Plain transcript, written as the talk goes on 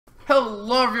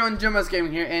Hello everyone, Jimbust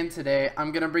Gaming here, and today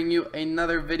I'm gonna bring you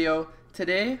another video.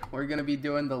 Today we're gonna be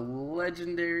doing the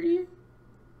legendary,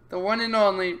 the one and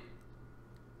only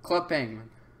Club Penguin.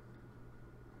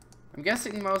 I'm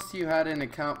guessing most of you had an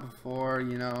account before.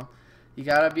 You know, you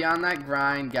gotta be on that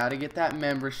grind, gotta get that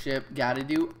membership, gotta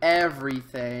do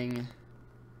everything.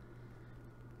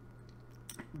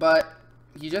 But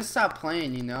you just stopped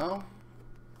playing, you know.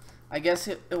 I guess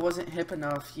it wasn't hip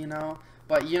enough, you know.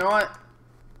 But you know what?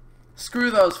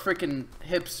 Screw those freaking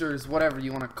hipsters, whatever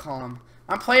you want to call them.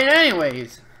 I'm playing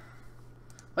anyways.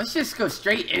 Let's just go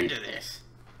straight into this.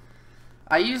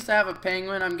 I used to have a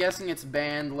penguin. I'm guessing it's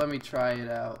banned. Let me try it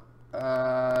out.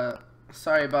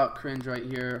 Sorry about cringe right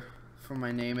here for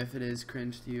my name if it is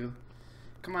cringe to you.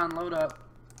 Come on, load up.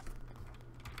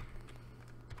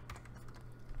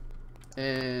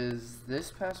 Is this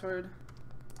password?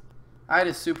 I had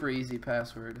a super easy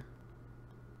password.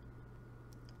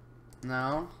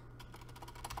 No.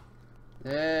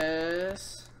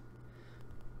 This.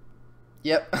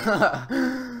 Yep. I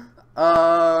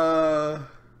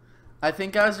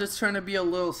think I was just trying to be a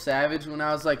little savage when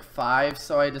I was like 5,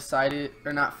 so I decided,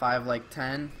 or not 5, like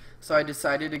 10. So I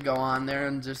decided to go on there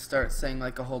and just start saying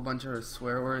like a whole bunch of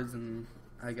swear words, and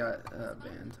I got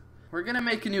banned. We're gonna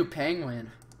make a new penguin.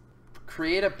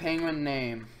 Create a penguin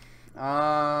name.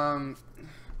 What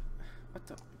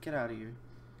the? Get out of here.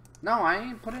 No, I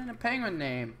ain't putting a penguin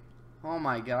name. Oh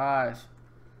my gosh.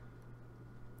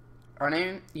 Our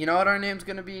name, you know what our name's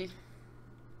gonna be?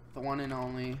 The one and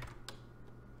only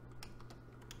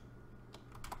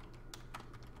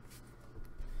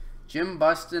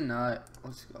Jimbust a Nut.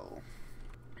 Let's go.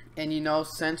 And you know,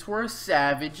 since we're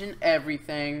savage and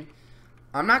everything,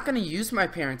 I'm not gonna use my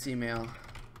parents' email.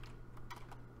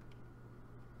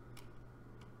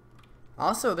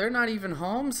 Also, they're not even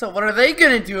home, so what are they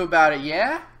gonna do about it,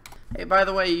 yeah? Hey, by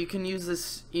the way, you can use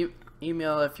this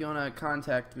email if you want to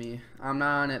contact me. I'm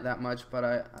not on it that much,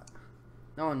 but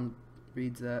no one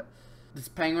reads that. This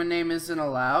penguin name isn't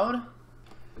allowed?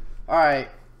 Alright.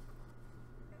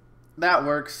 That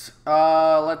works.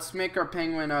 Let's make our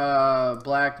penguin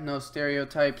black, no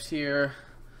stereotypes here.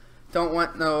 Don't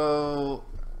want no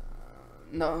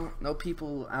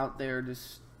people out there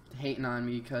just hating on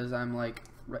me because I'm like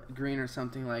green or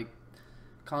something, like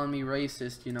calling me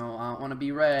racist. You know, I don't want to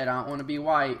be red, I don't want to be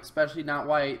white, especially not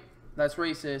white. That's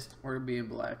racist. We're being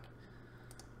black.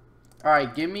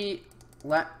 Alright,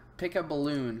 pick a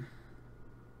balloon.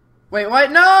 Wait, what?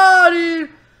 No, dude!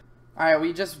 Alright,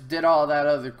 we just did all that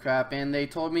other crap, and they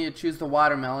told me to choose the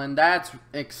watermelon. That's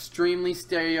extremely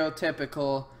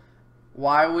stereotypical.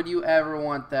 Why would you ever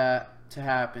want that to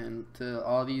happen to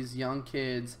all these young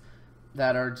kids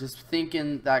that are just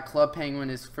thinking that Club Penguin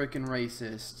is freaking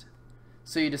racist?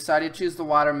 So you decided to choose the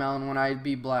watermelon when I'd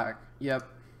be black. Yep.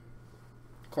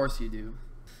 Of course you do.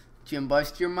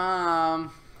 Jimbust your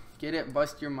mom. Get it?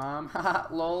 Bust your mom.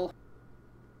 Haha, lol.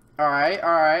 Alright.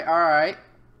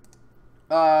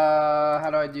 How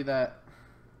do I do that?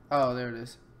 Oh, there it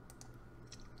is.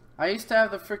 I used to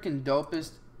have the freaking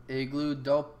dopest igloo,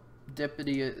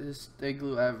 dippiest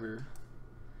igloo ever.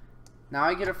 Now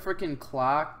I get a freaking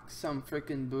clock, some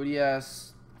freaking booty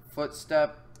ass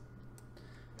footrest.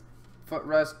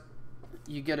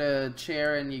 You get a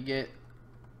chair and you get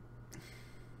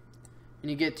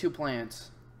 2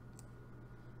 plants.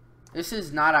 This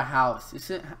is not a house.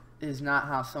 This is not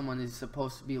how someone is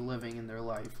supposed to be living in their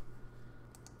life.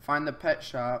 Find the pet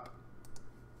shop.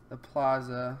 The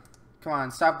plaza. Come on,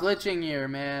 stop glitching here,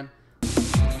 man.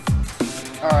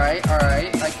 Alright. I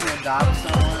can adopt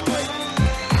someone, like...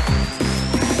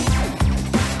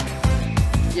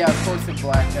 Yeah, of course the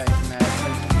black guy's mad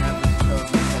because he never showed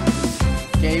me that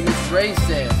this game is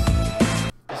racist.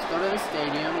 Let's go to the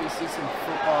stadium. We see some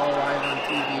football live on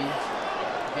TV,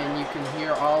 and you can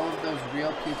hear all of those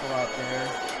real people out there.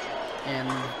 And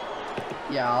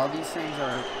yeah, all these things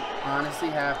are honestly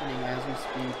happening as we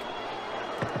speak.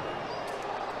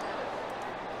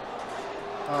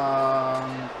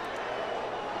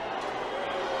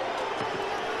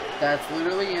 That's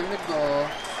literally in the goal.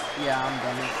 Yeah, I'm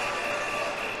done.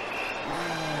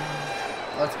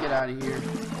 Let's get out of here.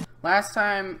 Last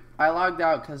time I logged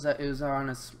out because it was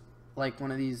on like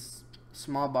one of these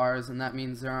small bars, and that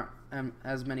means there aren't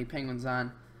as many penguins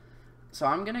on. So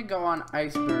I'm gonna go on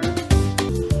Iceberg.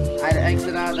 I had to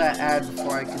exit out of that ad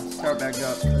before I could start back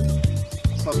up because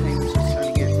Club Penguin's just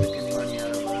trying to get freaking money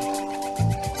out of us.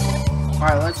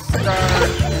 Alright, let's start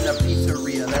in the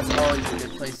pizzeria. That's always a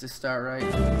good place to start, right?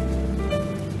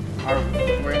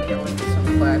 Alright, we're in here with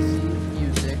some classy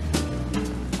music.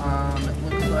 It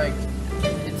looks like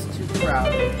it's too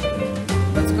crowded.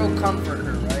 Let's go comfort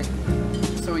her, right?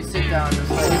 So we sit down just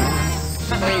like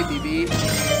Hey, BB.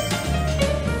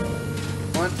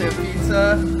 Want a pizza?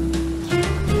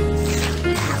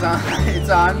 It's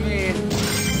on me.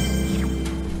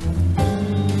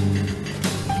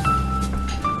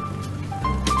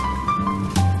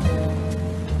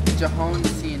 Jahon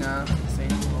Cena.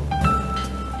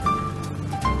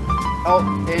 Oh,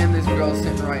 and this girl's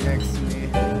sitting right next to me.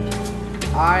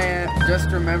 I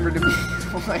just remembered to be.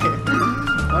 Wait,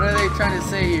 what are they trying to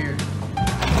say here?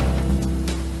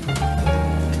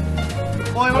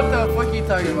 Boy, what the fuck are you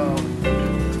talking about?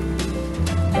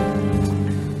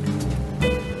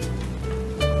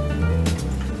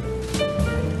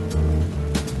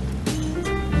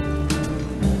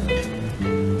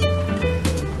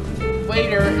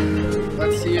 Waiter.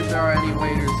 Let's see if there are any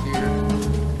waiters here.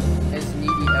 It's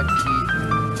needy XD.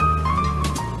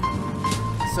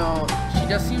 So, she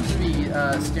just seems to be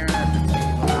staring at the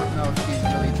table. I don't know if she's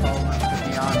really tall enough to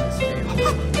be on this table.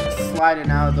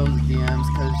 Sliding out of those DMs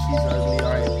because she's ugly.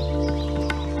 Alright.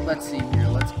 Let's see here.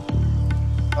 Let's.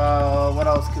 What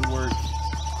else could work?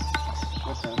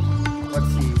 What the?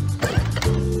 Let's see.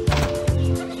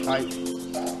 Alright.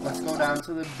 Let's go down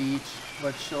to the beach.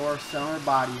 Let's show her summer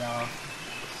body off.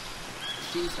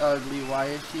 She's ugly. Why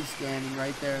is she standing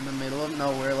right there in the middle of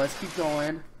nowhere? Let's keep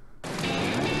going.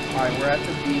 Alright, we're at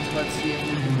the beach. Let's see if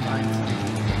we can find something.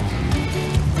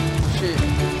 Shit.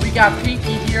 We got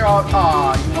Pinky here.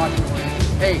 Aw, you walked away.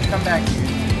 Hey, come back here.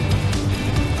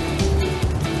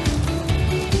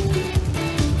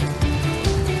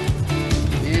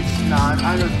 It's not.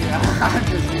 I'm just kidding. I'm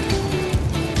just kidding.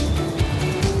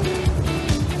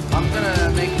 I'm gonna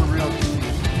make a real confusion.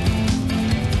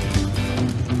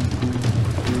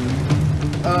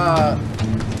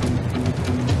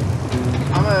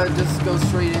 I'm gonna just go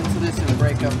straight into this and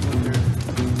break up with her.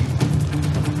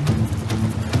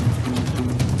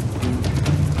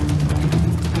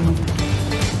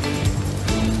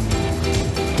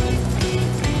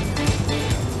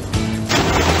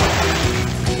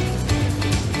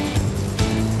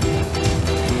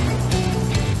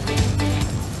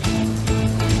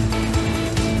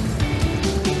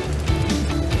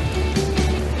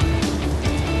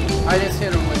 I just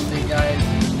hit her with it, guys.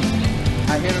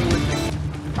 I hit her with this.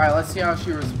 Alright, let's see how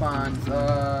she responds.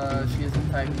 She isn't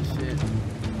typing shit.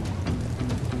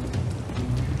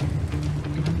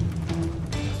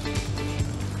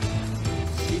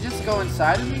 Did she just go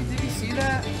inside of me? Did you see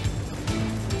that?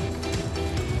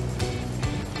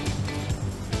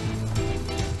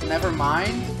 Never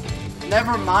mind.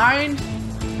 Never mind.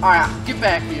 Alright, get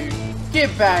back here.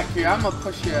 Get back here. I'm gonna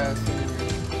push your ass in here.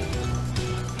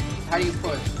 How do you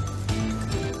push?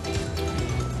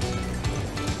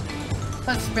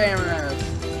 Let's spam her ass.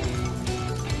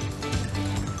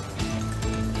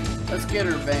 Let's get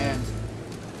her banned.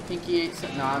 Pinky ate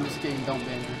some. No, I'm just kidding. Don't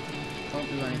ban her. Don't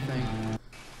do anything.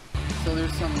 So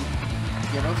there's some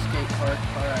ghetto skate park.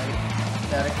 Alright.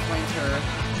 That explains her.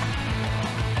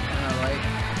 Alright.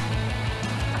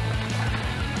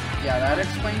 Yeah, that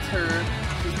explains her.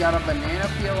 She's got a banana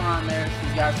peel on there.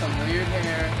 She's got some weird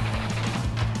hair.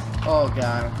 Oh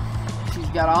god. She's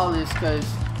got all this because,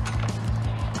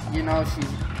 you know, she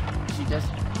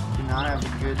just did not have a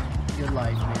good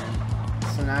life, man.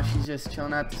 So now she's just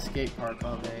chilling at the skate park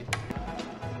all day.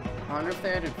 I wonder if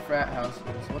they had frat houses.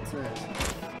 What's this?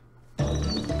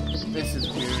 This is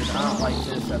weird. I don't like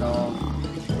this at all.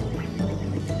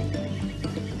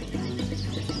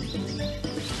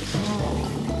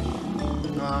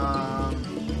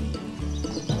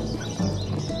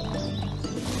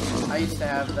 I used to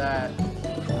have that.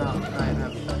 I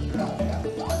have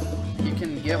that. You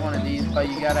can get one of these, but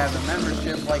you gotta have a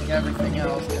membership like everything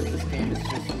else, because this game is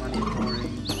just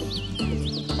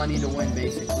money to win,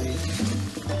 basically.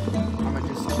 I'm gonna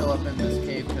just chill up in this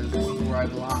cave because this is where I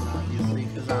belong, obviously,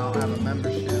 because I don't have a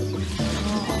membership.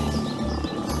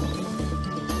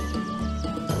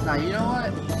 Now, you know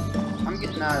what? I'm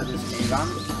getting out of this cave. I'm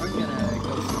gonna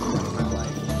go live my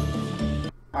life.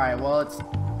 Alright, well, it's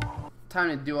time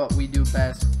to do what we do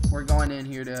best. We're going in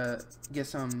here to get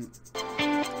some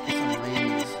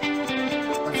ladies.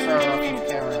 Let's start off with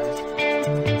cameras.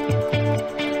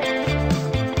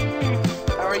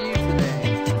 How are you today?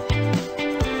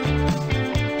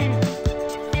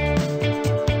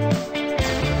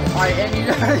 Alright,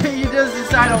 and you just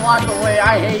decide to walk away.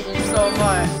 I hate you so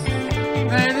much.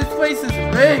 Man, this place is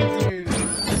rigged, dude.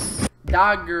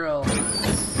 Dog girl.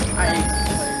 I hate this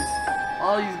place.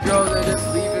 All these girls are just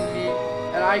leaving me,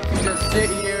 and I can just sit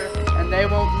here and they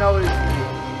won't notice me.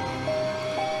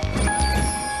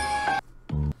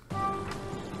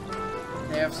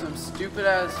 They have some stupid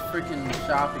ass freaking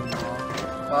shopping mall.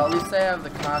 Well, at least they have the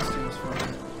costumes for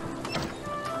it.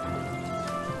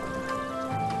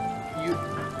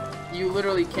 you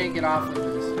literally can't get off of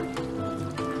this.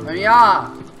 Let me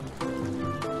off!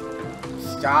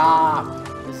 Stop!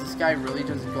 Is this guy really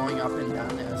just going up and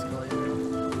down the escalator?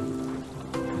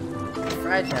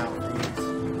 Fragile things.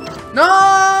 No!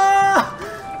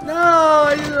 No!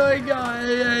 Oh my god!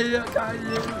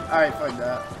 Alright, fuck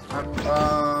that.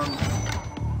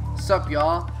 Sup,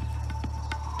 y'all?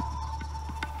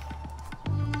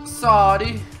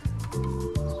 Sorry.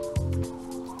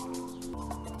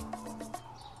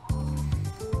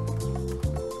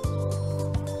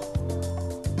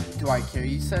 Do I care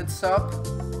you said sup?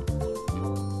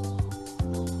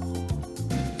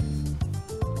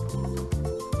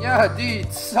 Yeah,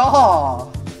 dude, saw.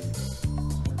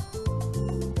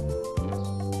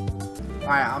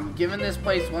 Alright, I'm giving this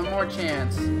place one more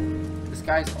chance. This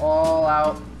guy's all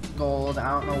out gold.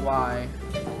 I don't know why.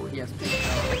 Yes, please,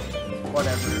 no.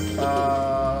 Whatever.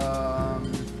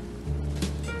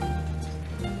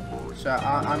 So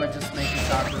I'm gonna just make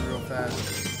this awkward real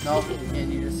fast. Nope,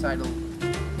 and you decide to.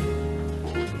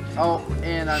 Oh,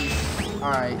 and I'm.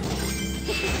 Alright.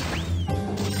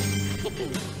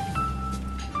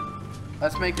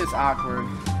 Let's make this awkward.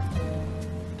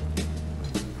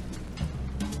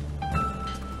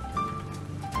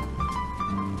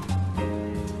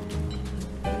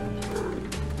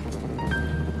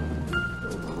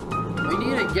 We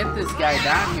need to get this guy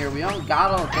down here. We don't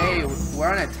got all day. We're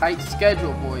on a tight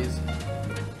schedule, boys.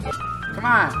 Come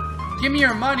on. Give me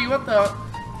your money. What the?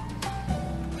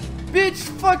 Bitch,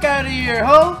 fuck out of here,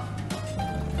 ho!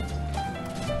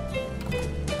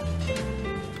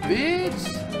 Bitch!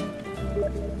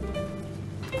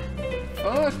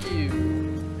 Fuck you.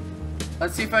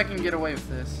 Let's see if I can get away with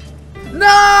this.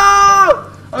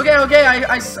 No! Okay,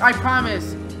 I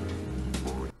promise.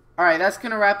 Alright, that's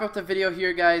gonna wrap up the video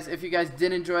here, guys. If you guys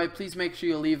did enjoy, please make sure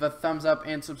you leave a thumbs up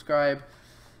and subscribe.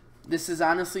 This is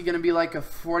honestly gonna be like a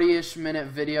 40-ish minute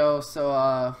video,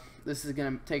 so this is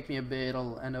gonna take me a bit.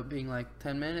 It'll end up being like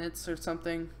 10 minutes or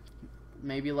something.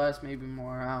 Maybe less, maybe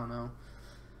more, I don't know.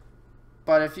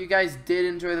 But if you guys did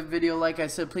enjoy the video, like I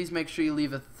said, please make sure you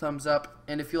leave a thumbs up.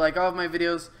 And if you like all of my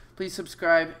videos, please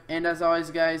subscribe. And as always,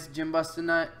 guys, Jimbust and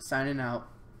Nut, signing out.